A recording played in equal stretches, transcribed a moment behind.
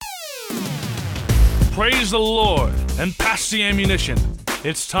praise the Lord and pass the ammunition.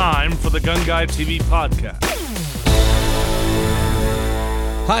 It's time for the Gun Guy TV podcast.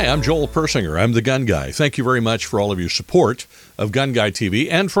 Hi, I'm Joel Persinger. I'm the Gun Guy. Thank you very much for all of your support of Gun Guy TV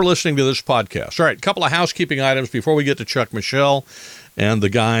and for listening to this podcast. All right, a couple of housekeeping items before we get to Chuck Michel and the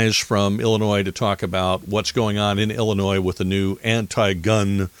guys from Illinois to talk about what's going on in Illinois with the new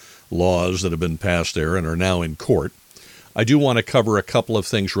anti-gun laws that have been passed there and are now in court. I do want to cover a couple of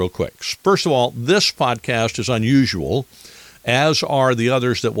things real quick. First of all, this podcast is unusual, as are the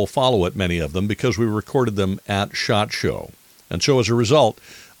others that will follow it, many of them, because we recorded them at SHOT Show. And so as a result,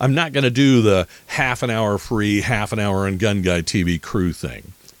 I'm not going to do the half an hour free, half an hour on Gun Guy TV crew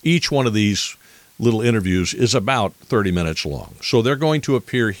thing. Each one of these little interviews is about 30 minutes long. So they're going to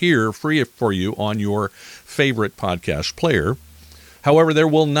appear here free for you on your favorite podcast player. However, there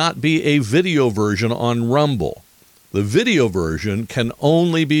will not be a video version on Rumble. The video version can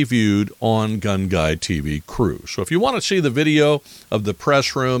only be viewed on Gun Guy TV crew. So if you want to see the video of the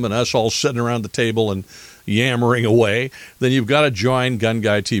press room and us all sitting around the table and yammering away, then you've got to join Gun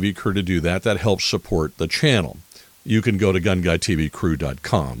Guy TV crew to do that. That helps support the channel. You can go to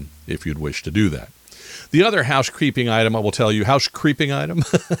gunguytvcrew.com if you'd wish to do that. The other housekeeping item I will tell you,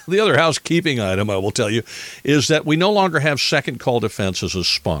 the other housekeeping item I will tell you is that we no longer have Second Call Defense as a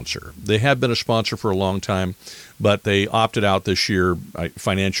sponsor. They have been a sponsor for a long time, but they opted out this year,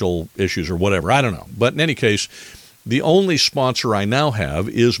 financial issues or whatever, I don't know. But in any case, the only sponsor I now have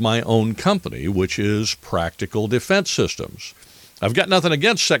is my own company, which is Practical Defense Systems. I've got nothing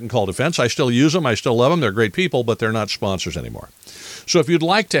against Second Call Defense. I still use them. I still love them. They're great people, but they're not sponsors anymore. So if you'd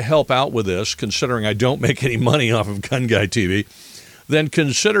like to help out with this, considering I don't make any money off of Gun Guy TV, then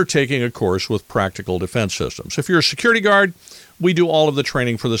consider taking a course with Practical Defense Systems. If you're a security guard, we do all of the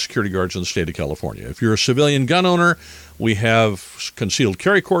training for the security guards in the state of California. If you're a civilian gun owner, we have concealed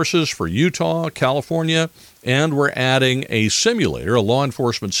carry courses for Utah, California, and we're adding a simulator, a law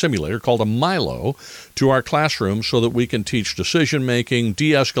enforcement simulator called a Milo, to our classroom so that we can teach decision-making,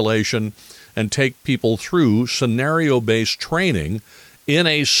 de-escalation, and take people through scenario-based training in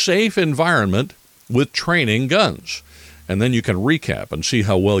a safe environment with training guns. And then you can recap and see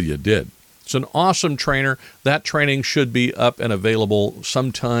how well you did. It's an awesome trainer. That training should be up and available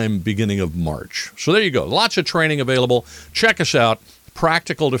sometime beginning of March. So there you go. Lots of training available. Check us out.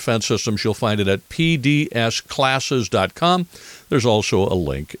 Practical Defense Systems. You'll find it at pdsclasses.com. There's also a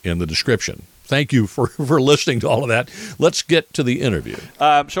link in the description. Thank you for listening to all of that. Let's get to the interview.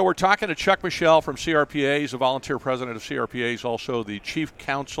 So we're talking to Chuck Michel from CRPA. He's a volunteer president of CRPA. He's also the chief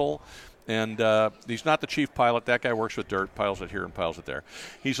counsel. And he's not the chief pilot. That guy works with dirt, piles it here and piles it there.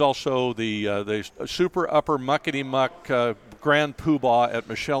 He's also the super upper muckety-muck grand poobah at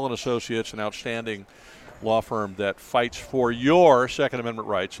Michel & Associates, an outstanding law firm that fights for your Second Amendment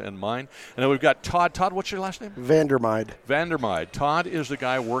rights and mine. And then we've got Todd. Todd, what's your last name? Vandermeide. Todd is the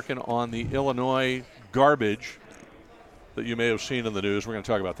guy working on the Illinois garbage that you may have seen in the news. We're going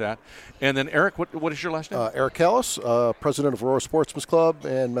to talk about that. And then Eric, what is your last name? Eric Callis, president of Aurora Sportsman's Club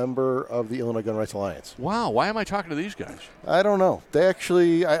and member of the Illinois Gun Rights Alliance. Wow, why am I talking to these guys? I don't know. They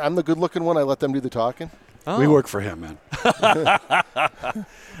actually, I'm the good-looking one. I let them do the talking. Oh. We work for him, man.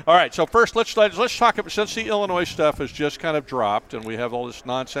 All right, so first let's talk about, since the Illinois stuff has just kind of dropped and we have all this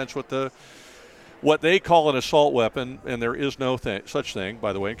nonsense with what they call an assault weapon, and there is no such thing,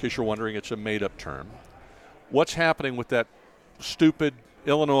 by the way, in case you're wondering, it's a made-up term. What's happening with that stupid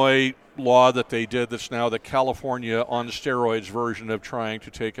Illinois law that they did that's now the California on steroids version of trying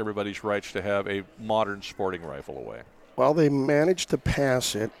to take everybody's rights to have a modern sporting rifle away? Well, they managed to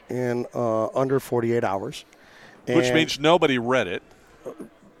pass it in under 48 hours. Which means nobody read it.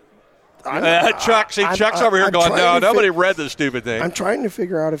 Chuck's over here going, no, nobody read this stupid thing. I'm trying to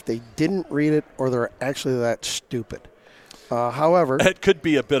figure out if they didn't read it or they're actually that stupid. However, it could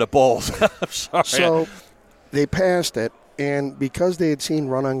be a bit of both. I'm sorry. So they passed it, and because they had seen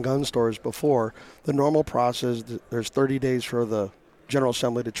run-on gun stores before, the normal process, there's 30 days for the General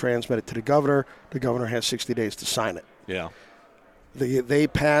Assembly to transmit it to the governor. The governor has 60 days to sign it. Yeah. They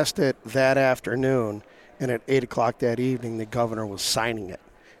passed it that afternoon, and at 8 o'clock that evening, the governor was signing it.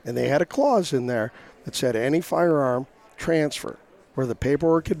 And they had a clause in there that said any firearm transfer where the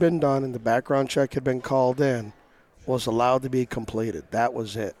paperwork had been done and the background check had been called in was allowed to be completed. That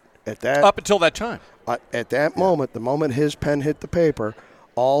was it. Up until that time. At that moment, the moment his pen hit the paper,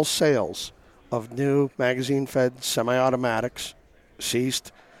 all sales of new magazine-fed semi-automatics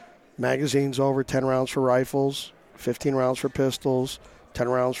ceased. Magazines over 10 rounds for rifles, 15 rounds for pistols, 10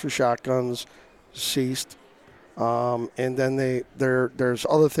 rounds for shotguns ceased. And then there's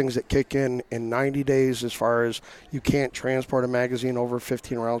other things that kick in 90 days as far as you can't transport a magazine over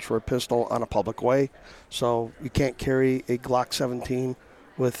 15 rounds for a pistol on a public way. So you can't carry a Glock 17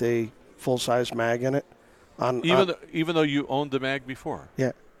 with a full-size mag in it. Even though you owned the mag before?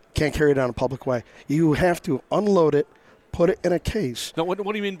 Yeah. Can't carry it on a public way. You have to unload it, put it in a case. Now, what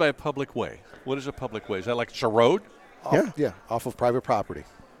do you mean by a public way? What is a public way? Is that like it's a road? Off of private property.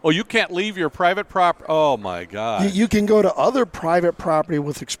 Oh, you can't leave your private property? Oh, my God. You can go to other private property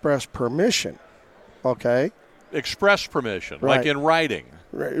with express permission, okay? Express permission, Right. like in writing.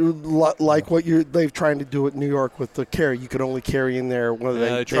 Right. Like what they've trying to do at New York with the carry. You could only carry in there when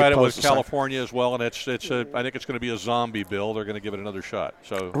they tried it with California as well, and I think it's going to be a zombie bill. They're going to give it another shot.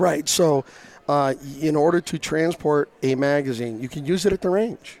 So right. So in order to transport a magazine, you can use it at the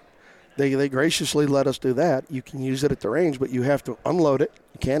range. They graciously let us do that. You can use it at the range, but you have to unload it.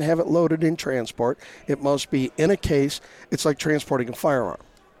 You can't have it loaded in transport. It must be in a case. It's like transporting a firearm.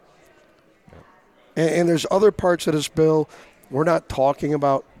 And there's other parts of this bill we're not talking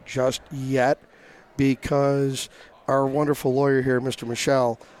about just yet because our wonderful lawyer here, Mr.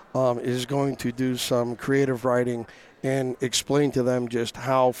 Michel, is going to do some creative writing and explain to them just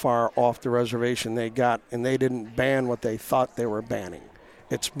how far off the reservation they got, and they didn't ban what they thought they were banning.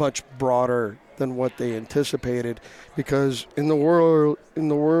 It's much broader than what they anticipated because in the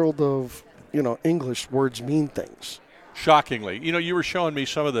world of English, words mean things. Shockingly, you were showing me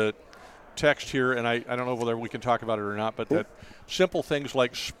some of the text here, and I don't know whether we can talk about it or not, but that simple things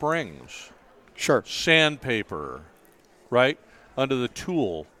like springs, sure, sandpaper, right, under the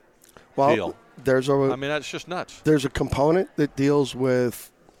tool deal. That's just nuts. There's a component that deals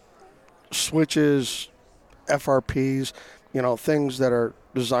with switches, FRPs, things that are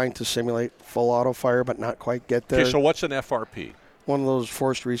designed to simulate full auto fire but not quite get there. Okay, so what's an FRP? One of those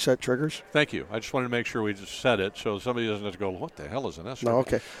forced reset triggers. Thank you. I just wanted to make sure we just said it so somebody doesn't have to go, what the hell is an SRP? No,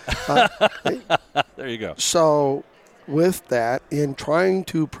 okay. There you go. So with that, in trying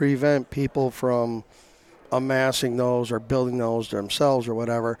to prevent people from amassing those or building those themselves or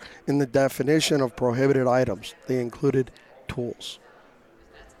whatever, in the definition of prohibited items, they included tools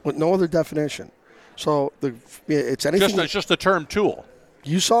with no other definition. So it's anything. It's just the term tool.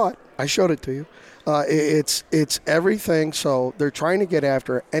 You saw it. I showed it to you. It's everything. So they're trying to get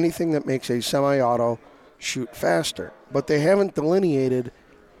after anything that makes a semi-auto shoot faster, but they haven't delineated.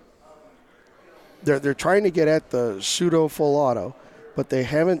 They're trying to get at the pseudo full auto, but they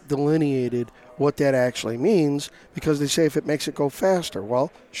haven't delineated what that actually means because they say if it makes it go faster,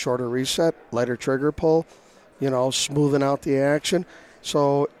 well, shorter reset, lighter trigger pull, smoothing out the action.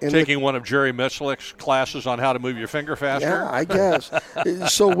 So taking one of Jerry Mislick's classes on how to move your finger faster. Yeah, I guess.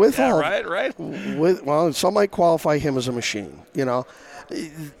 So with all right. Some might qualify him as a machine.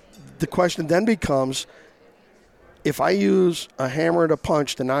 The question then becomes, if I use a hammer and a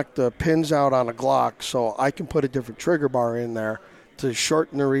punch to knock the pins out on a Glock, so I can put a different trigger bar in there to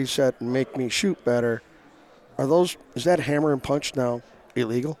shorten the reset and make me shoot better, is that hammer and punch now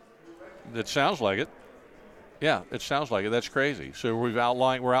illegal? It sounds like it. Yeah, it sounds like it. That's crazy. So we're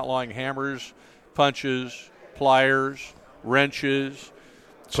outlining hammers, punches, pliers, wrenches,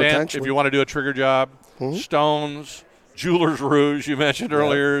 if you want to do a trigger job, stones, jeweler's rouge you mentioned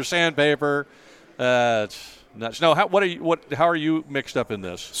earlier, sandpaper. It's nuts. No, how are you mixed up in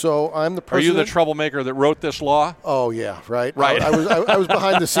this? So I'm the president. Are you the troublemaker that wrote this law? Oh yeah, right. Right. I was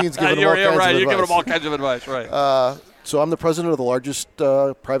behind the scenes giving them all kinds of advice. You're giving them all kinds of advice, right? So I'm the president of the largest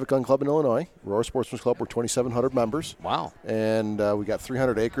private gun club in Illinois, Aurora Sportsman's Club. We're 2,700 members. Wow. And we got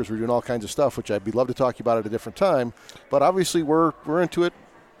 300 acres. We're doing all kinds of stuff, which I'd be love to talk to you about at a different time. But obviously we're into it.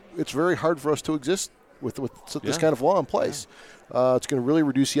 It's very hard for us to exist with this kind of law in place. Yeah. It's going to really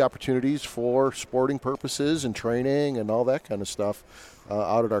reduce the opportunities for sporting purposes and training and all that kind of stuff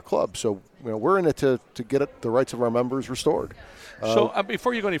out at our club. So we're in it to get the rights of our members restored. So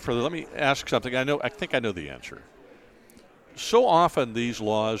before you go any further, let me ask something. I think I know the answer. So often these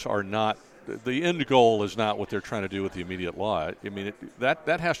laws are not – the end goal is not what they're trying to do with the immediate law. I mean,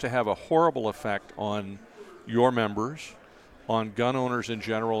 that has to have a horrible effect on your members, on gun owners in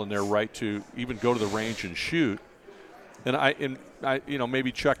general and their right to even go to the range and shoot. And I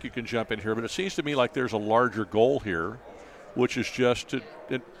maybe Chuck, you can jump in here, but it seems to me like there's a larger goal here, which is just to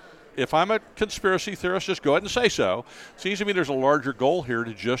if I'm a conspiracy theorist, just go ahead and say so. It seems to me there's a larger goal here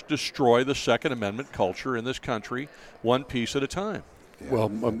to just destroy the Second Amendment culture in this country one piece at a time. Well,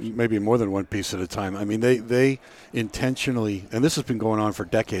 maybe more than one piece at a time. I mean, they intentionally, and this has been going on for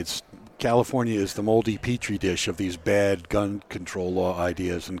decades. California is the moldy petri dish of these bad gun control law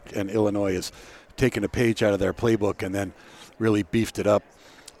ideas, and Illinois has taken a page out of their playbook and then really beefed it up,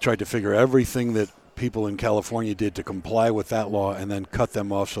 tried to figure everything that people in California did to comply with that law and then cut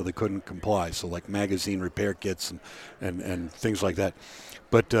them off so they couldn't comply. So like magazine repair kits and things like that.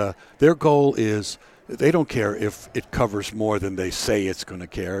 But their goal is they don't care if it covers more than they say it's going to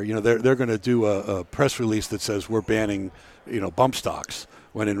care. You know, they're going to do a press release that says we're banning, bump stocks,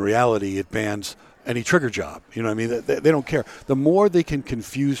 when in reality it bans any trigger job. You know what I mean? They don't care. The more they can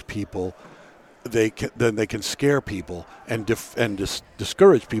confuse people, then they can scare people and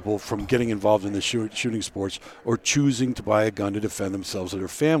discourage people from getting involved in the shooting sports or choosing to buy a gun to defend themselves or their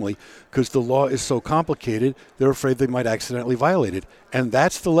family, because the law is so complicated, they're afraid they might accidentally violate it. And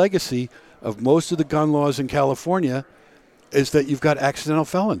that's the legacy of most of the gun laws in California, is that you've got accidental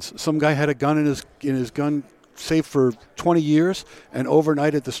felons. Some guy had a gun in his gun safe for 20 years, and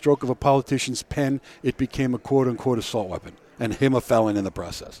overnight at the stroke of a politician's pen, it became a quote-unquote assault weapon, and him a felon in the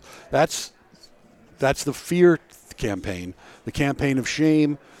process. That's the fear campaign, the campaign of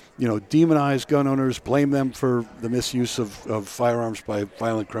shame. Demonize gun owners, blame them for the misuse of firearms by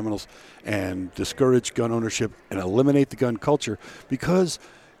violent criminals, and discourage gun ownership and eliminate the gun culture, because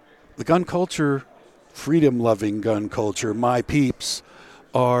the gun culture, freedom-loving gun culture, my peeps,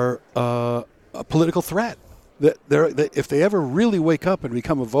 are a political threat. If they ever really wake up and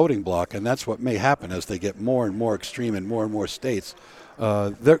become a voting bloc, and that's what may happen as they get more and more extreme in more and more states,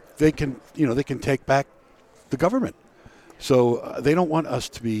 they can take back the government. So they don't want us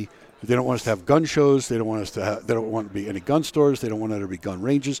to be. They don't want us to have gun shows. They don't want us to. They don't want to be any gun stores. They don't want there to be gun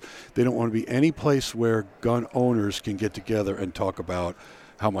ranges. They don't want to be any place where gun owners can get together and talk about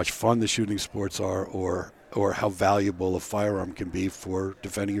how much fun the shooting sports are, or how valuable a firearm can be for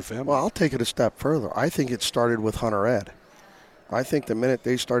defending your family. Well, I'll take it a step further. I think it started with Hunter Ed. I think the minute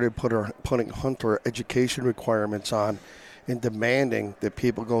they started putting hunter education requirements on and demanding that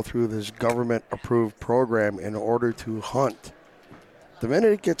people go through this government-approved program in order to hunt, the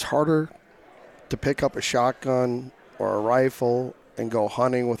minute it gets harder to pick up a shotgun or a rifle and go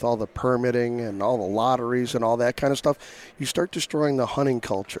hunting with all the permitting and all the lotteries and all that kind of stuff, you start destroying the hunting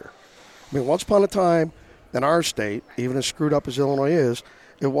culture. I mean, once upon a time, in our state, even as screwed up as Illinois is,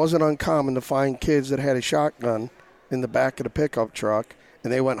 it wasn't uncommon to find kids that had a shotgun in the back of the pickup truck,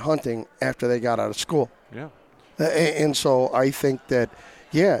 and they went hunting after they got out of school. Yeah. And so I think that,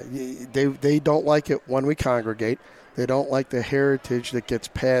 they don't like it when we congregate. They don't like the heritage that gets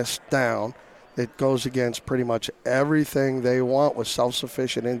passed down. It goes against pretty much everything they want with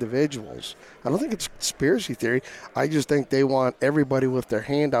self-sufficient individuals. I don't think it's conspiracy theory. I just think they want everybody with their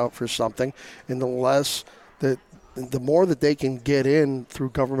hand out for something, and the more that they can get in through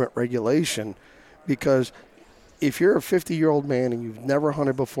government regulation, because if you're a 50-year-old man and you've never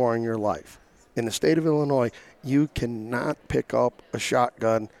hunted before in your life, in the state of Illinois, you cannot pick up a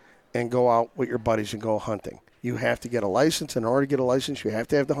shotgun and go out with your buddies and go hunting. You have to get a license. In order to get a license, you have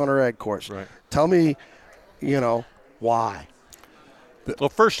to have the Hunter Ed course. Right. Tell me, why? Well,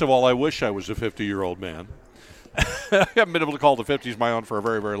 first of all, I wish I was a 50-year-old man. I haven't been able to call the 50s my own for a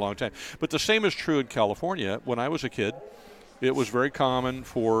very, very long time. But the same is true in California. When I was a kid, it was very common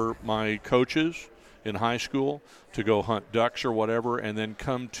for my coaches in high school to go hunt ducks or whatever, and then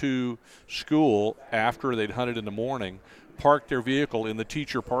come to school after they'd hunted in the morning, park their vehicle in the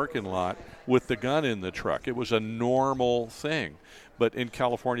teacher parking lot with the gun in the truck. It was a normal thing. But in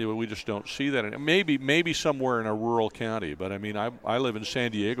California, we just don't see that. And maybe somewhere in a rural county. But, I mean, I live in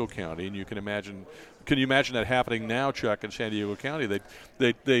San Diego County, and you can imagine that happening now, Chuck, in San Diego County?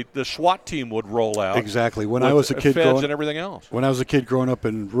 The SWAT team would roll out. Exactly. When I was a kid, feds and everything else. When I was a kid growing up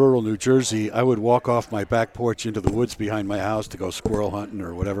in rural New Jersey, I would walk off my back porch into the woods behind my house to go squirrel hunting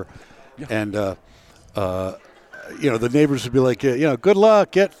or whatever, and the neighbors would be like, good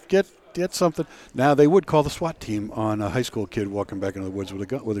luck, get something. Now they would call the SWAT team on a high school kid walking back into the woods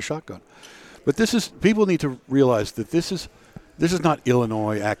with a shotgun. But people need to realize that this is not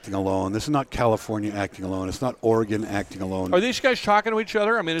Illinois acting alone. This is not California acting alone. It's not Oregon acting alone. Are these guys talking to each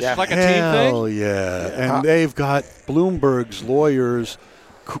other? I mean, it's like a team thing? Hell yeah. And they've got Bloomberg's lawyers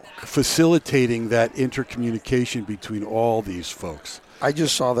facilitating that intercommunication between all these folks. I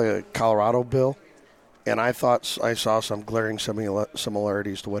just saw the Colorado bill, and I thought I saw some glaring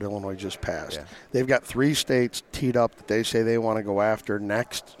similarities to what Illinois just passed. Yeah. They've got 3 states teed up that they say they want to go after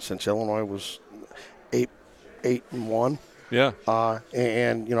next, since Illinois was 8-1. Yeah.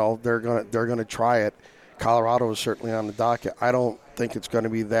 And they're gonna try it. Colorado is certainly on the docket. I don't think it's going to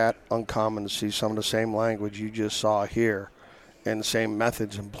be that uncommon to see some of the same language you just saw here, and the same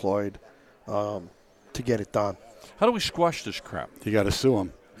methods employed to get it done. How do we squash this crap? You got to sue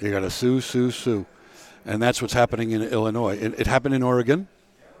them. You got to sue. And that's what's happening in Illinois. It happened in Oregon.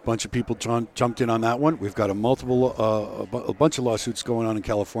 bunch of people jumped in on that one. We've got a bunch of lawsuits going on in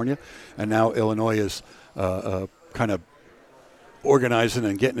California, and now Illinois is kind of organizing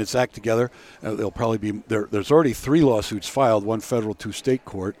and getting its act together. There'll probably be there's already 3 lawsuits filed, 1 federal, 2 state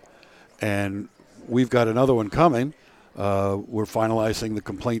court, and we've got another one coming. We're finalizing the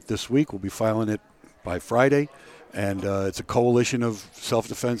complaint this week. We'll be filing it by Friday. And it's a coalition of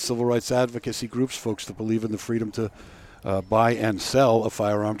self-defense, civil rights advocacy groups, folks that believe in the freedom to buy and sell a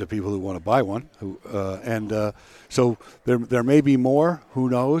firearm to people who want to buy one. So there may be more. Who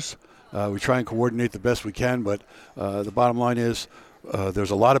knows? We try and coordinate the best we can, but the bottom line is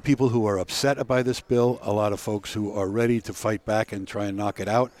there's a lot of people who are upset by this bill, a lot of folks who are ready to fight back and try and knock it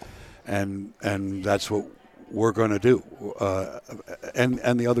out, and that's what we're going to do,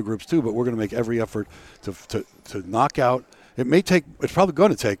 and the other groups too. But we're going to make every effort to knock out. It's probably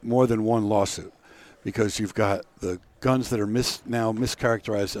going to take more than one lawsuit, because you've got the guns that are now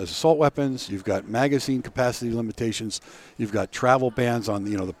mischaracterized as assault weapons. You've got magazine capacity limitations. You've got travel bans on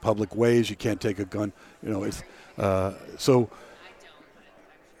the public ways. You can't take a gun. So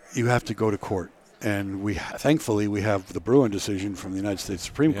you have to go to court. And thankfully we have the Bruen decision from the United States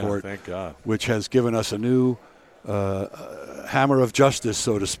Supreme Court, thank God, which has given us a new hammer of justice,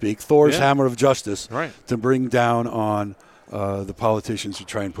 so to speak, Thor's hammer of justice, to bring down on the politicians who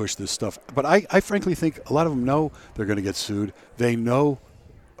try and push this stuff. But I frankly think a lot of them know they're going to get sued. They know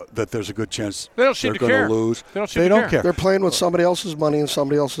that there's a good chance they're going to lose. They don't care. They're playing with somebody else's money and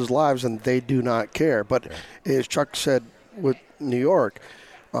somebody else's lives, and they do not care. But as Chuck said with New York,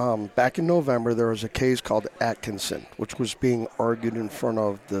 back in November, there was a case called Atkinson, which was being argued in front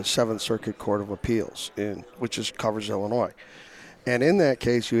of the Seventh Circuit Court of Appeals, which covers Illinois. And in that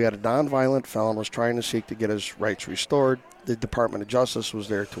case, you had a nonviolent felon was trying to seek to get his rights restored. The Department of Justice was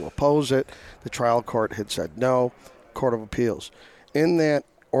there to oppose it. The trial court had said no. Court of Appeals. In that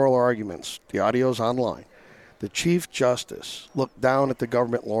oral arguments, the audio's online, the Chief Justice looked down at the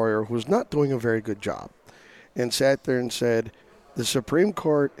government lawyer, who was not doing a very good job, and sat there and said, the Supreme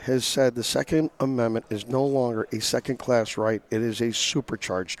Court has said the Second Amendment is no longer a second-class right. It is a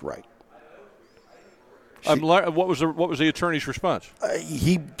supercharged right. What was the attorney's response?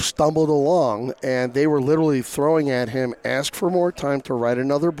 He stumbled along, and they were literally throwing at him, ask for more time to write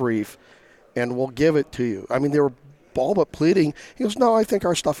another brief, and we'll give it to you. I mean, they were all but pleading. He goes, no, I think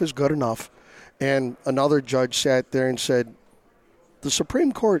our stuff is good enough. And another judge sat there and said, the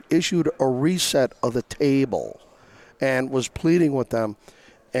Supreme Court issued a reset of the table and was pleading with them.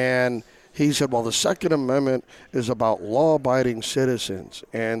 And he said, well, the Second Amendment is about law-abiding citizens.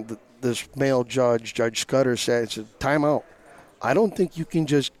 And this male judge, Judge Scudder, said, time out. I don't think you can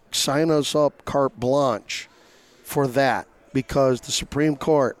just sign us up carte blanche for that, because the Supreme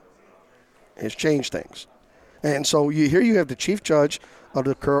Court has changed things. And so here you have the chief judge of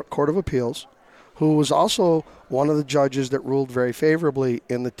the Court of Appeals, who was also one of the judges that ruled very favorably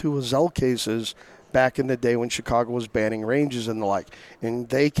in the 2 Ezell cases back in the day when Chicago was banning ranges and the like. And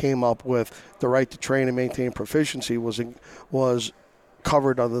they came up with the right to train and maintain proficiency was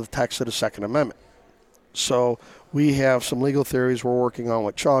covered under the text of the Second Amendment. So we have some legal theories we're working on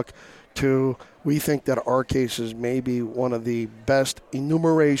with Chuck. We think that our cases may be one of the best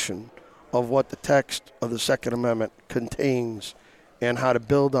enumeration of what the text of the Second Amendment contains and how to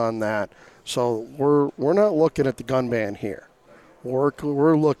build on that. So we're not looking at the gun ban here.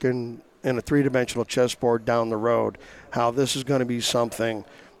 We're looking in a 3-dimensional chessboard down the road how this is going to be something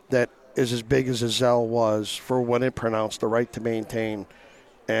that is as big as Ezell was for when it pronounced the right to maintain.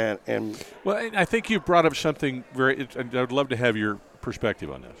 And well, I think you brought up something and I would love to have your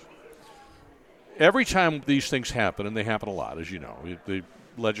perspective on this. Every time these things happen, and they happen a lot, as you know, the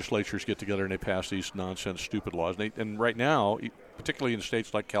legislatures get together and they pass these nonsense, stupid laws. And right now, particularly in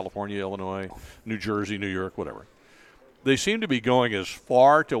states like California, Illinois, New Jersey, New York, whatever, they seem to be going as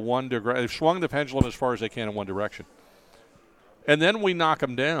far to one degree. They've swung the pendulum as far as they can in one direction. And then we knock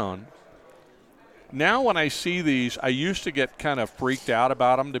them down. Now when I see these, I used to get kind of freaked out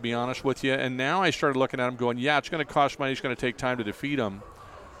about them, to be honest with you. And now I started looking at them going, yeah, it's going to cost money. It's going to take time to defeat them.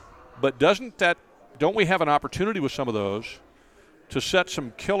 But don't we have an opportunity with some of those to set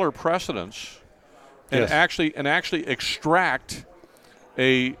some killer precedents and actually extract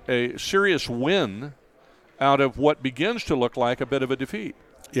a serious win out of what begins to look like a bit of a defeat?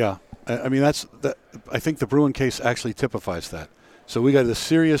 Yeah. I mean, I think the Bruen case actually typifies that. So we got a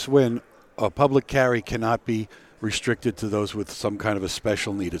serious win. A public carry cannot be restricted to those with some kind of a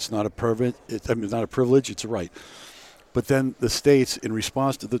special need. It's not a privilege. It's not a privilege. It's a right. But then the states, in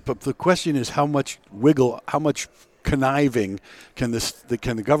response to the question is how much conniving can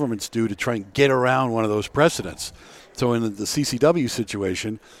the governments do to try and get around one of those precedents? So in the CCW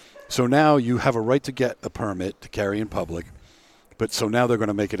situation, so now you have a right to get a permit to carry in public, but so now they're going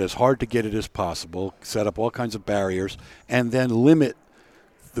to make it as hard to get it as possible, set up all kinds of barriers, and then limit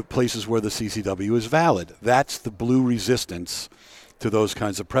the places where the CCW is valid. That's the blue resistance to those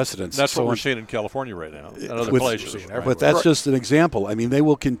kinds of precedents. That's what we're seeing in California right now and other places. But that's just an example. I mean, they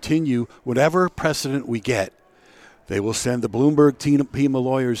will continue, whatever precedent we get, they will send the Bloomberg team of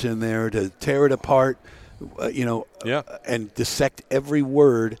lawyers in there to tear it apart, and dissect every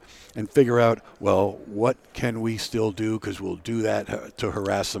word and figure out, well, what can we still do, because we'll do that to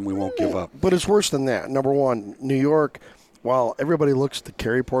harass them. We won't give up. But it's worse than that. Number one, New York, while everybody looks at the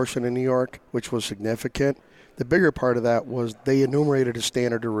Kerry portion in New York, which was significant, the bigger part of that was they enumerated a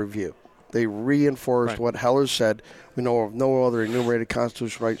standard of review. They reinforced what Heller said. We know of no other enumerated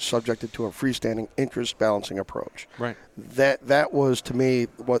constitutional right subjected to a freestanding interest balancing approach. Right. That was, to me,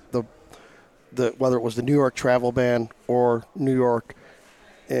 what the whether it was the New York travel ban or New York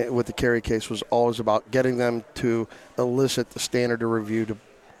with the Kerry case was always about getting them to elicit the standard of review to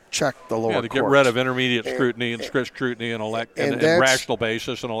check the lower courts. To get rid of intermediate scrutiny and strict scrutiny and all that, and rational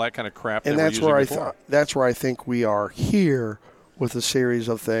basis and all that kind of crap. And that's where I think we are here with a series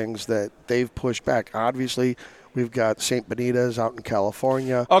of things that they've pushed back. Obviously, we've got St. Benitez out in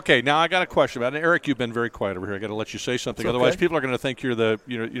California. Okay, now I got a question about it. Eric, you've been very quiet over here. I got to let you say something. Otherwise, people are going to think you're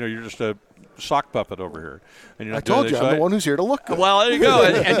you're just a sock puppet over here. And you're not I told you, I'm the one who's here to look good. Well, there you go.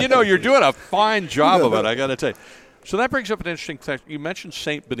 and you're doing a fine job of it, I got to tell you. So that brings up an interesting thing. You mentioned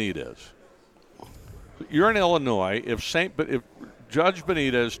St. Benitez. You're in Illinois. If Judge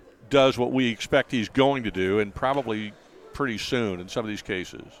Benitez does what we expect he's going to do, and probably pretty soon in some of these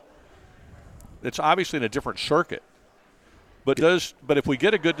cases, it's obviously in a different circuit. But if we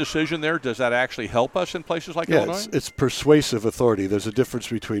get a good decision there, does that actually help us in places like Illinois? It's persuasive authority. There's a difference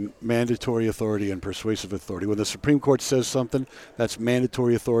between mandatory authority and persuasive authority. When the Supreme Court says something, that's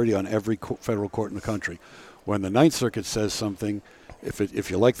mandatory authority on every federal court in the country. When the Ninth Circuit says something, if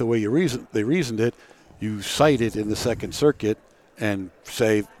you like the way they reasoned it, you cite it in the Second Circuit and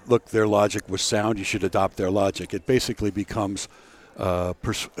say, look, their logic was sound, you should adopt their logic. It basically becomes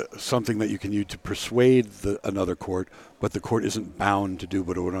something that you can use to persuade another court, but the court isn't bound to do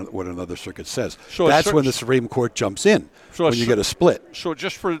what another circuit says. So that's when the Supreme Court jumps in, when you get a split. So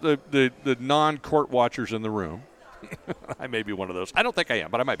just for the non-court watchers in the room, I may be one of those. I don't think I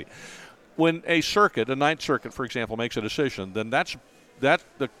am, but I might be. When a Ninth Circuit, for example, makes a decision, then that's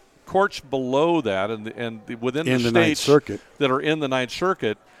the courts below that and within the states that are in the Ninth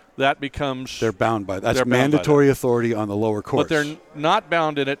Circuit, that becomes... They're bound by that. That's mandatory authority on the lower courts. But they're not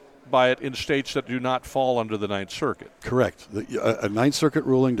bound by it in states that do not fall under the Ninth Circuit. Correct. A Ninth Circuit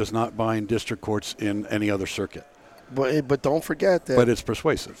ruling does not bind district courts in any other circuit. But don't forget that... But it's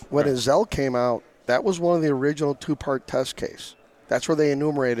persuasive. When Ezell came out, that was one of the original two-part test case. That's where they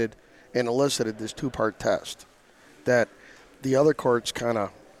enumerated and elicited this two-part test that the other courts kind of,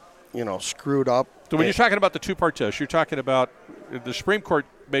 screwed up. So when you're talking about the two-part test, you're talking about the Supreme Court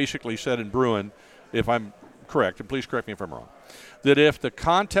basically said in Bruin, if I'm correct, and please correct me if I'm wrong, that if the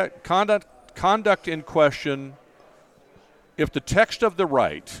conduct in question, if the text of the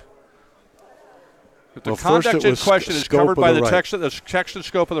right, if the conduct in question is covered by the text and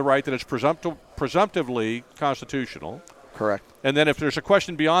scope of the right, then it's presumptively constitutional. Correct. And then if there's a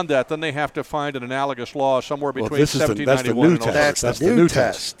question beyond that, then they have to find an analogous law somewhere between 1791 and all that. That's the new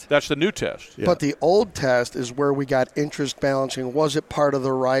test. That's the new test. Yeah. But the old test is where we got interest balancing. Was it part of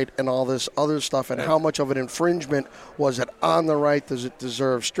the right and all this other stuff? And how much of an infringement was it on the right? Does it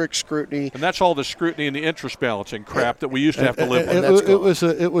deserve strict scrutiny? And that's all the scrutiny and the interest balancing crap that we used to have to live with.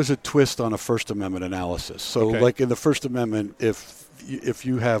 It was a twist on a First Amendment analysis. So like in the First Amendment, if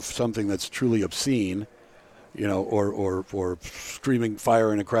you have something that's truly obscene, or screaming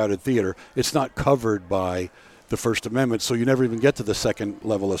fire in a crowded theater, it's not covered by the First Amendment, so you never even get to the second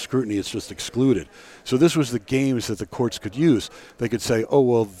level of scrutiny. It's just excluded. So this was the games that the courts could use. They could say, oh,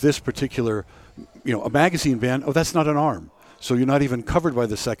 well, this particular, a magazine ban, oh, that's not an arm. So you're not even covered by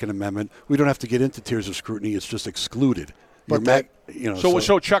the Second Amendment. We don't have to get into tiers of scrutiny. It's just excluded. But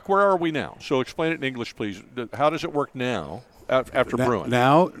so Chuck, where are we now? So explain it in English, please. How does it work now? After Bruin.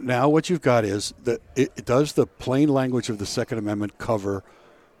 Now what you've got is that it does the plain language of the Second Amendment cover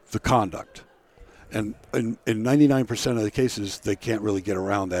the conduct. And in 99% of the cases, they can't really get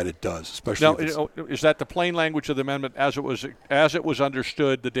around that. It does, especially. Now, is that the plain language of the amendment as it was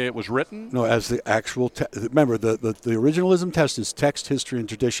understood the day it was written? No, as the actual. Remember, the originalism test is text, history, and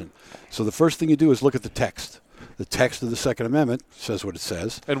tradition. So the first thing you do is look at the text. The text of the Second Amendment says what it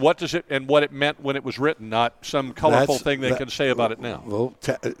says. And what it meant when it was written, not some colorful thing they can say about it now. Well,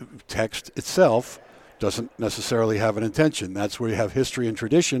 text itself doesn't necessarily have an intention. That's where you have history and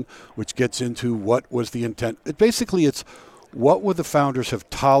tradition, which gets into what was the intent. It's what would the founders have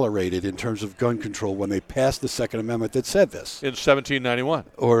tolerated in terms of gun control when they passed the Second Amendment that said this? In 1791.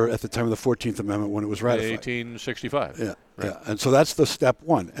 Or at the time of the 14th Amendment when it was ratified. 1865. Yeah, right. yeah. And so that's the step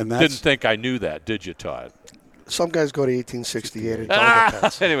one. And that's, Didn't think I knew that, did you, Todd? Some guys go to 1868. It all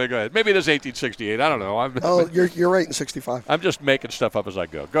depends. Anyway, go ahead. Maybe it is 1868. I don't know. You're right in 65. I'm just making stuff up as I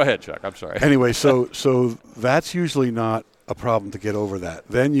go. Go ahead, Chuck. I'm sorry. Anyway, so that's usually not a problem to get over that.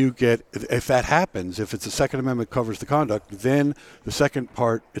 Then you get, if that happens, if it's the Second Amendment covers the conduct, then the second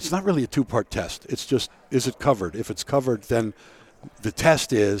part, it's not really a two-part test. It's just, is it covered? If it's covered, then the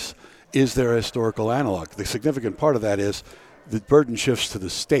test is there a historical analog? The significant part of that is the burden shifts to the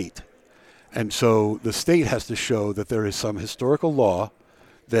state. And so the state has to show that there is some historical law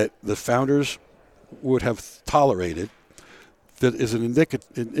that the founders would have tolerated that is an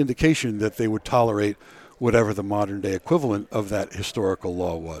indication that they would tolerate whatever the modern-day equivalent of that historical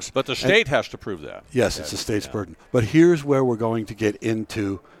law was. But the state has to prove that. Yes, it's the state's burden. But here's where we're going to get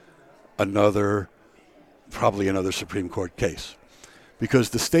into probably another Supreme Court case.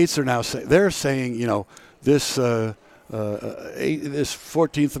 Because the states are now they're saying, this 14th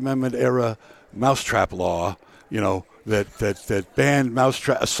Amendment era mousetrap law, that banned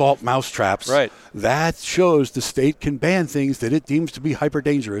assault mousetraps. Right. That shows the state can ban things that it deems to be hyper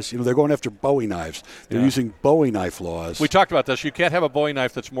dangerous. They're going after Bowie knives. They're using Bowie knife laws. We talked about this. You can't have a Bowie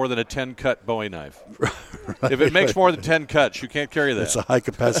knife that's more than a 10-cut Bowie knife. Right. If it makes more than 10 cuts, you can't carry that. It's a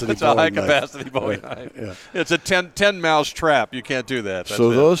high-capacity It's Bowie knife. It's a high-capacity Bowie knife. Yeah. It's a 10 mouse trap. You can't do that. So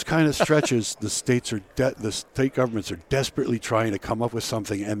those kind of stretches, the state governments are desperately trying to come up with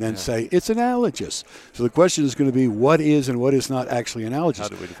something and then say it's analogous. So the question is going to be what is and what is not actually analogous. How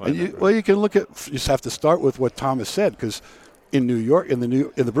do we define that? Well, you can look at. You just have to start with what Thomas said, because in New York, in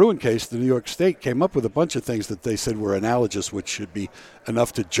the Bruen case, the New York State came up with a bunch of things that they said were analogous, which should be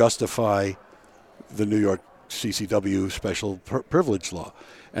enough to justify the New York CCW special privilege law,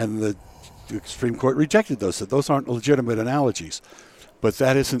 and the Supreme Court rejected those. Said those aren't legitimate analogies. But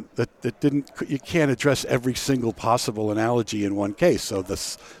that isn't that didn't. You can't address every single possible analogy in one case. So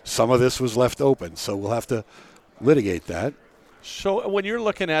some of this was left open. So we'll have to litigate that. So when you're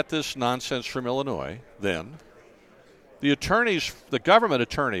looking at this nonsense from Illinois, then the government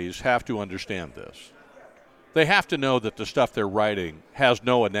attorneys have to understand this. They have to know that the stuff they're writing has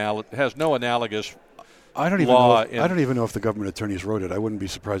no analogous I don't even know if the government attorneys wrote it. I wouldn't be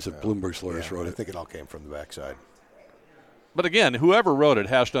surprised if Bloomberg's lawyers wrote it. I think it all came from the backside. But again, whoever wrote it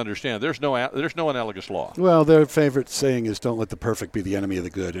has to understand there's no analogous law. Well, their favorite saying is "Don't let the perfect be the enemy of the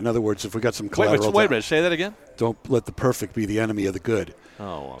good." In other words, if we got some collateral, wait a minute, say that again. Don't let the perfect be the enemy of the good.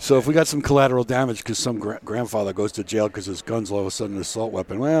 Oh. Okay. So if we got some collateral damage because some grandfather goes to jail because his gun's all of a sudden an assault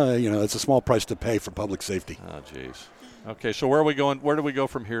weapon, well, it's a small price to pay for public safety. Oh, jeez. Okay, so where are we going? Where do we go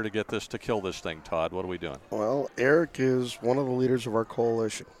from here to kill this thing, Todd? What are we doing? Well, Eric is one of the leaders of our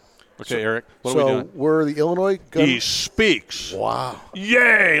coalition. Okay, Eric, what are we doing? So we're the Illinois gun. He speaks. Wow.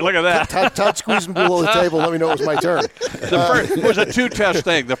 Yay, look at that. Todd squeezing below the table. Let me know it was my turn. It was a two-test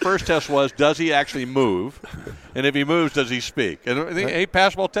thing. The first test was, does he actually move? And if he moves, does he speak? And he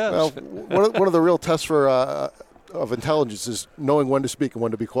passed both tests. Well, one of the real tests for of intelligence is knowing when to speak and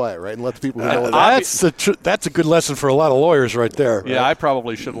when to be quiet, right? And let the people who know That's a good lesson for a lot of lawyers right there. Yeah, I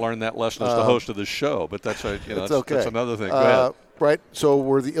probably should learn that lesson as the host of this show, but that's okay. That's another thing. Go ahead. Right. So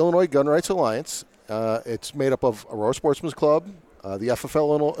we're the Illinois Gun Rights Alliance. It's made up of Aurora Sportsman's Club, the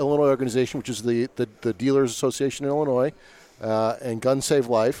FFL Illinois organization, which is the Dealers Association in Illinois, and Gun Save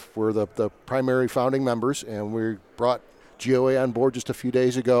Life. We're the primary founding members, and we brought GOA on board just a few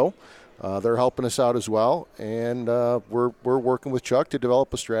days ago. They're helping us out as well, and we're working with Chuck to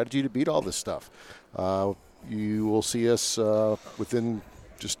develop a strategy to beat all this stuff. You will see us within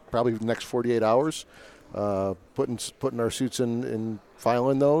just probably the next 48 hours. Putting our suits in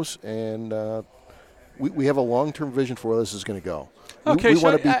filing those, and we have a long-term vision for where this is going to go. Okay, we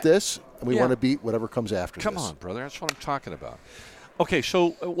want to beat this, and we want to beat whatever comes after Come this. on, brother. That's what I'm talking about. Okay, so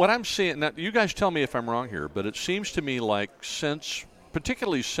what I'm seeing now, you guys tell me if I'm wrong here, but it seems to me like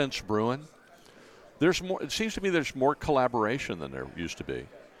particularly since Bruen, it seems to me there's more collaboration than there used to be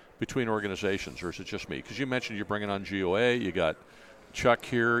between organizations, or is it just me? Because you mentioned you're bringing on GOA, you got Chuck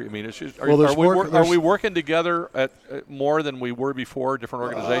here. I mean, it's just, are we working together at more than we were before, different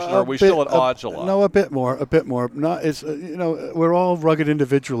organizations? Or are we still at odds a lot? No, a bit more. Not. It's we're all rugged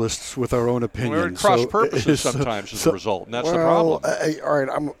individualists with our own opinions. We're at cross purposes sometimes as a result, and that's the problem. All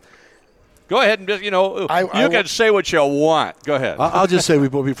right, Go ahead and just, you can say what you want. Go ahead. I'll just say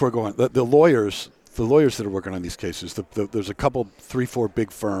before going, the lawyers that are working on these cases, there's a couple, 3-4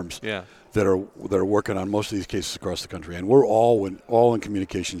 big firms. Yeah. that are working on most of these cases across the country, and we're all in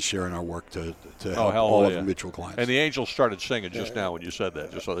communications, sharing our work to help all of the mutual clients. And the Angels started singing just now when you said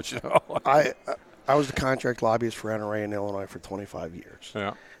that, just so that you know. I was the contract lobbyist for NRA in Illinois for 25 years.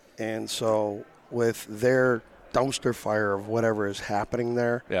 Yeah. And so with their dumpster fire of whatever is happening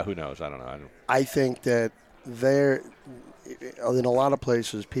there. Yeah, who knows? I don't know. I think that in a lot of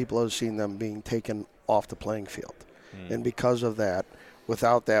places, people have seen them being taken off the playing field. And because of that,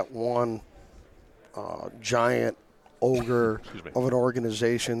 without that one giant ogre of an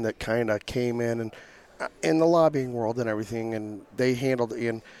organization that kind of came in the lobbying world and everything, and they handled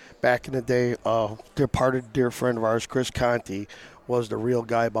it. Back in the day, departed dear friend of ours, Chris Conti, was the real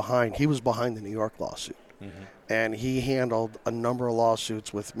guy behind. He was behind the New York lawsuit. And he handled a number of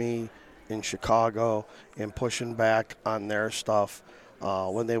lawsuits with me in Chicago and pushing back on their stuff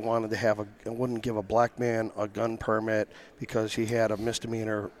when they wanted to wouldn't give a black man a gun permit because he had a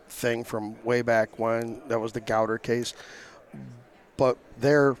misdemeanor thing from way back when. That was the Gowder case. But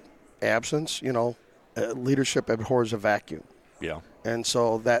their absence, leadership abhors a vacuum. Yeah. And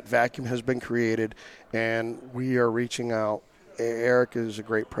so that vacuum has been created, and we are reaching out. Eric is a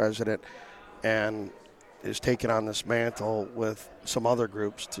great president and is taking on this mantle with some other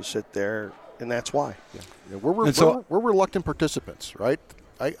groups to sit there, and that's why. Yeah, we're reluctant participants, right?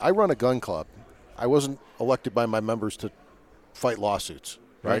 I run a gun club. I wasn't elected by my members to fight lawsuits,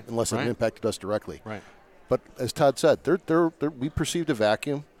 right? Unless it impacted us directly. Right. But as Todd said, we perceived a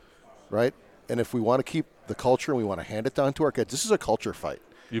vacuum, right? And if we want to keep the culture and we want to hand it down to our kids, this is a culture fight.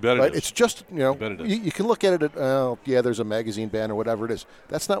 You bet it right? is. It's just, you can look at it there's a magazine ban or whatever it is.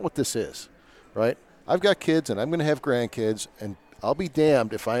 That's not what this is, right? I've got kids and I'm going to have grandkids, and I'll be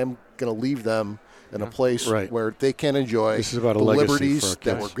damned if I am going to leave them in a place where they can enjoy the liberties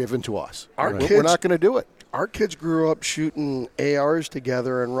that were given to us. We're not going to do it. Our kids grew up shooting ARs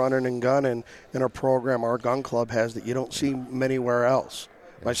together and running and gunning in a program our gun club has that you don't see anywhere else.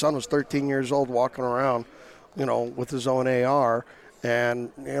 My son was 13 years old walking around, with his own AR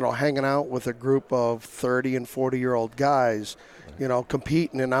and, hanging out with a group of 30 and 40-year-old guys,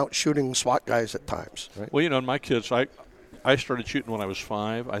 competing and out shooting SWAT guys at times. Right. Well, my kids, I started shooting when I was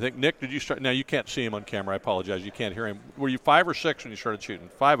 5. I think, Nick, did you start? Now, you can't see him on camera. I apologize. You can't hear him. Were you 5 or 6 when you started shooting?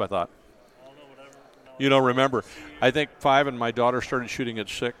 5, I thought. You don't remember. I think 5, and my daughter started shooting at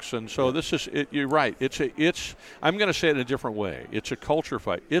 6. And so this is it. You're right. It's. I'm going to say it in a different way. It's a culture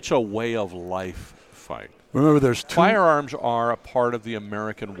fight. It's a way of life fight. Remember, there's firearms are a part of the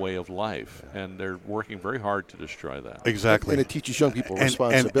American way of life, and they're working very hard to destroy that. Exactly. And it teaches young people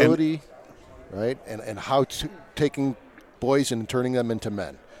responsibility, right? And how taking boys and turning them into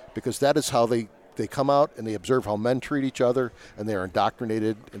men, because that is how they come out and they observe how men treat each other, and they are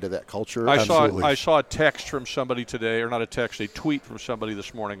indoctrinated into that culture. I saw a text from somebody today, or not a text, a tweet from somebody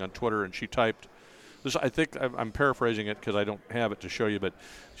this morning on Twitter, and she typed this. I think I'm paraphrasing it because I don't have it to show you, but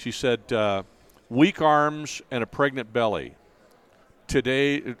she said, "Weak arms and a pregnant belly."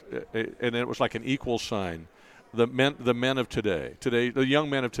 Today, and it was like an equal sign. The men of today, the young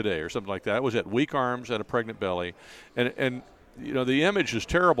men of today, or something like that. It was at weak arms and a pregnant belly, and the image is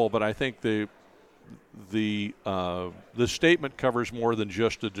terrible, but I think the statement covers more than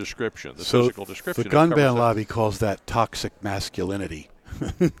just a description, the physical description. The gun ban lobby calls that toxic masculinity.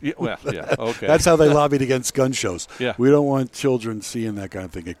 Okay. That's how they lobbied against gun shows. Yeah. We don't want children seeing that kind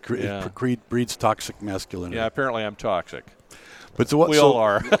of thing. It breeds toxic masculinity. Yeah, apparently I'm toxic. But we all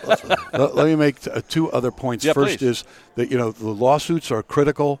are. Let me make 2 other points. Yeah, First please. is that the lawsuits are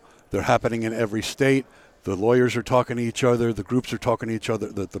critical. They're happening in every state. The lawyers are talking to each other. The groups are talking to each other.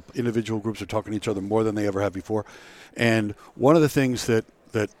 The individual groups are talking to each other more than they ever have before. And one of the things that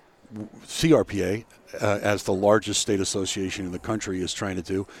CRPA, as the largest state association in the country, is trying to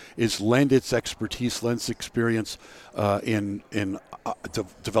do is lend its expertise, lend its experience in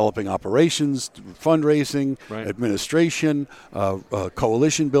developing operations, fundraising, administration,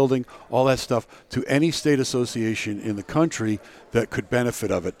 coalition building, all that stuff to any state association in the country that could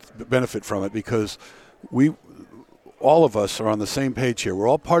benefit from it, because all of us are on the same page here. We're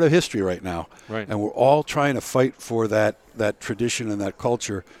all part of history right now, and we're all trying to fight for that tradition and that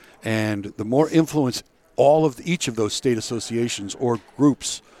culture. And the more influence each of those state associations or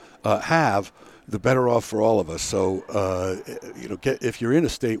groups have, the better off for all of us. So, if you're in a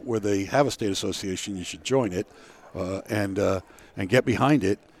state where they have a state association, you should join it and get behind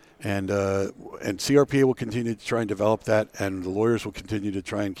it. And CRPA will continue to try and develop that, and the lawyers will continue to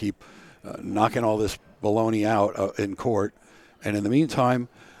try and keep knocking all this baloney out in court. And in the meantime,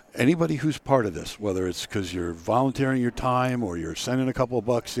 anybody who's part of this, whether it's because you're volunteering your time or you're sending a couple of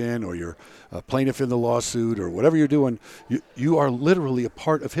bucks in or you're a plaintiff in the lawsuit or whatever you're doing, you are literally a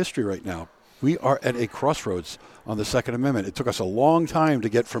part of history right now. We are at a crossroads on the Second Amendment. It took us a long time to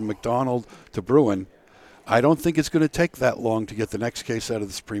get from McDonald to Bruen. I don't think it's going to take that long to get the next case out of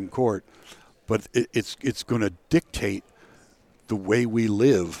the Supreme Court, but it's going to dictate the way we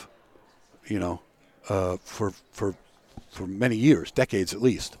live, for many years, decades at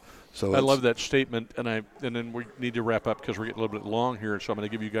least. So I love that statement, and then we need to wrap up because we're getting a little bit long here, so I'm going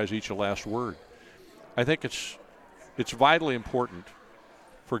to give you guys each a last word. I think it's vitally important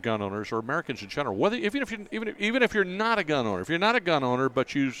for gun owners or Americans in general, even if you're not a gun owner,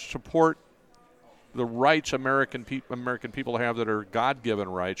 but you support the rights American people have that are God-given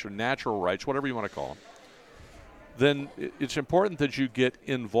rights or natural rights, whatever you want to call them, then it's important that you get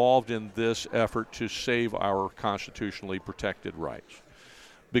involved in this effort to save our constitutionally protected rights.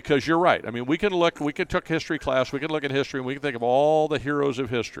 Because you're right. I mean, we can took history class, we can look at history, and we can think of all the heroes of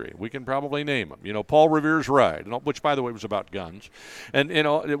history. We can probably name them. Paul Revere's Ride, which, by the way, was about guns. And,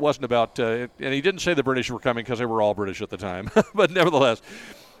 it wasn't about, and he didn't say the British were coming because they were all British at the time. But nevertheless,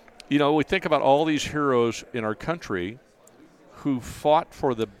 we think about all these heroes in our country who fought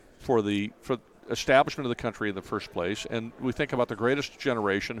for the establishment of the country in the first place, and we think about the greatest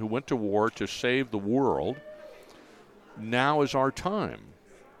generation who went to war to save the world. Now is our time.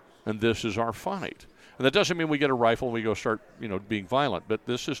 And this is our fight. And that doesn't mean we get a rifle and we go start, being violent. But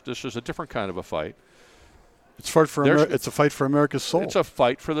this is a different kind of a fight. It's a fight for America's soul. It's a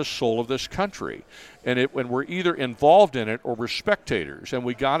fight for the soul of this country. And when we're either involved in it or we're spectators. And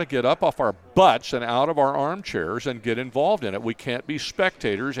we got to get up off our butts and out of our armchairs and get involved in it. We can't be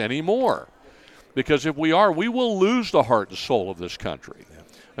spectators anymore. Because if we are, we will lose the heart and soul of this country. Yeah.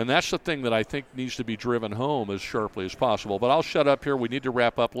 And that's the thing that I think needs to be driven home as sharply as possible. But I'll shut up here. We need to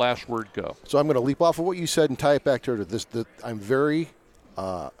wrap up. Last word, go. So I'm going to leap off of what you said and tie it back to this. I'm very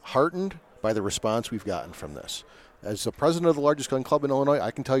heartened by the response we've gotten from this. As the president of the largest gun club in Illinois,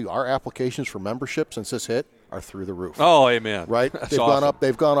 I can tell you our applications for membership since this hit are through the roof. Oh, amen. Right? That's They've awesome. gone up.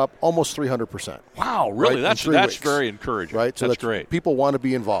 They've gone up almost 300%. Wow, really? Right? That's very encouraging. Right? So that's great. People want to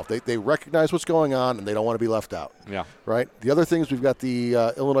be involved. They recognize what's going on, and they don't want to be left out. Yeah. Right? The other thing is we've got the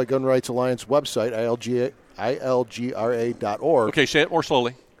Illinois Gun Rights Alliance website, ilgra.org. Okay, say it more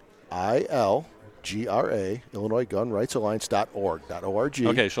slowly. ILGRA, Illinois Gun Rights Alliance.org.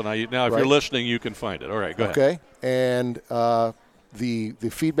 Okay, so now if you're listening, you can find it. All right, go ahead. Okay, and the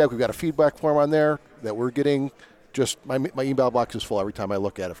feedback, we've got a feedback form on there that we're getting. Just my email box is full every time I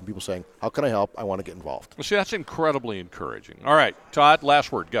look at it from people saying, how can I help? I want to get involved. Well, see, that's incredibly encouraging. All right, Todd,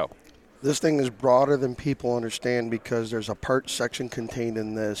 last word, go. This thing is broader than people understand because there's a part section contained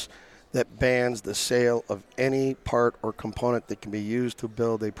in this that bans the sale of any part or component that can be used to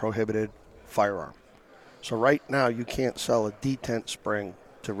build a prohibited firearm. So right now you can't sell a detent spring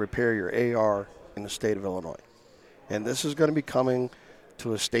to repair your AR in the state of Illinois. And this is going to be coming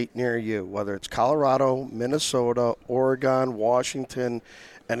to a state near you, whether it's Colorado, Minnesota, Oregon, Washington,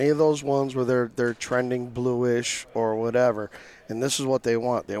 any of those ones where they're trending bluish or whatever. And this is what they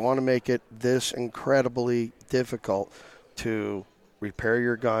want. They want to make it this incredibly difficult to repair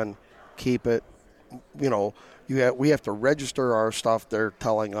your gun, keep it. We have to register our stuff, they're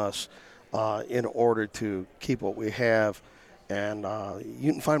telling us, in order to keep what we have. And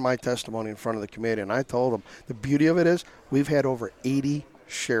you can find my testimony in front of the committee. And I told them the beauty of it is we've had over 80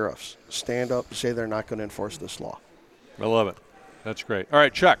 sheriffs stand up and say they're not going to enforce this law. I love it. That's great. All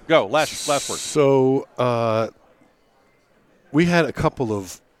right, Chuck, go. Last word. So we had a couple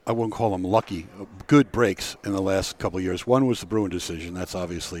of, I wouldn't call them lucky, good breaks in the last couple of years. One was the Bruen decision. That's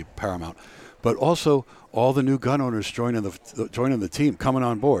obviously paramount. But also all the new gun owners joining the team, coming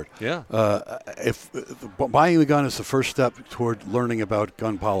on board. Yeah. If buying the gun is the first step toward learning about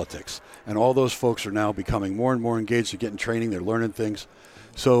gun politics, and all those folks are now becoming more and more engaged. They're getting training. They're learning things.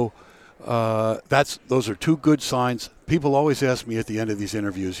 So those are two good signs. People always ask me at the end of these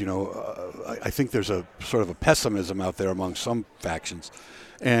interviews, I think there's a sort of a pessimism out there among some factions.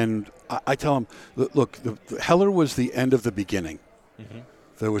 And I tell them, look, Heller was the end of the beginning. Mm-hmm.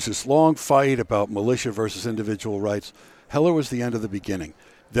 There was this long fight about militia versus individual rights. Heller was the end of the beginning.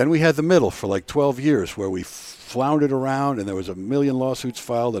 Then we had the middle for like 12 years where we floundered around and there was a million lawsuits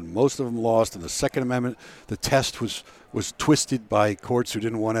filed and most of them lost. And the Second Amendment, the test was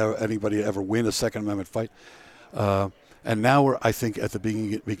And now we're, I think, at the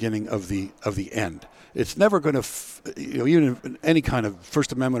beginning of the end. It's never going to, even in any kind of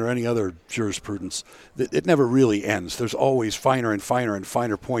First Amendment or any other jurisprudence, it never really ends. There's always finer and finer and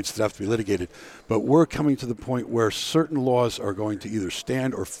finer points that have to be litigated. But we're coming to the point where certain laws are going to either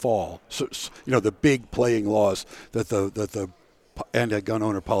stand or fall. So, the big playing laws that the anti-gun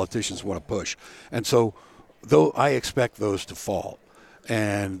owner politicians want to push. And so, though I expect those to fall,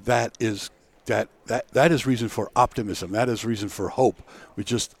 and that is reason for optimism. That is reason for hope. We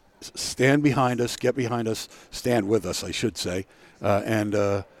just stand behind us, get behind us, stand with us, I should say, and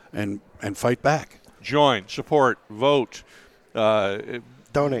fight back. Join, support, vote, donate,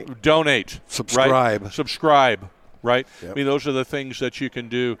 subscribe, right? Subscribe. Right? Yep. I mean, those are the things that you can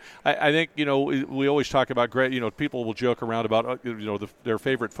do. I think, we always talk about people will joke around about, their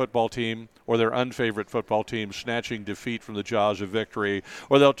favorite football team or their unfavorite football team snatching defeat from the jaws of victory,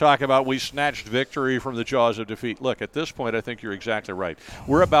 or they'll talk about we snatched victory from the jaws of defeat. Look, at this point, I think you're exactly right.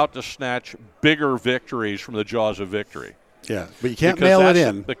 We're about to snatch bigger victories from the jaws of victory. Yeah, but you can't mail it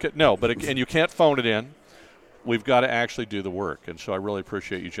in. And you can't phone it in. We've got to actually do the work, and so I really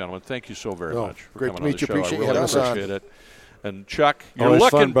appreciate you, gentlemen. Thank you so very much for great coming to meet on the you. show. Appreciate I really you appreciate it. And Chuck, you're Always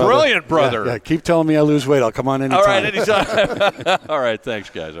looking fun, brother. brilliant, brother. Yeah, keep telling me I lose weight. I'll come on anytime. All right, anytime. All right,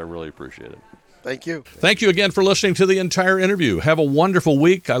 thanks, guys. I really appreciate it. Thank you. Thank you again for listening to the entire interview. Have a wonderful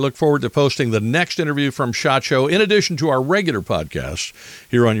week. I look forward to posting the next interview from SHOT Show in addition to our regular podcasts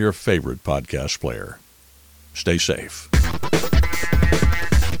here on your favorite podcast player. Stay safe.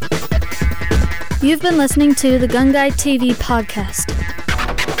 You've been listening to the Gun Guy TV podcast.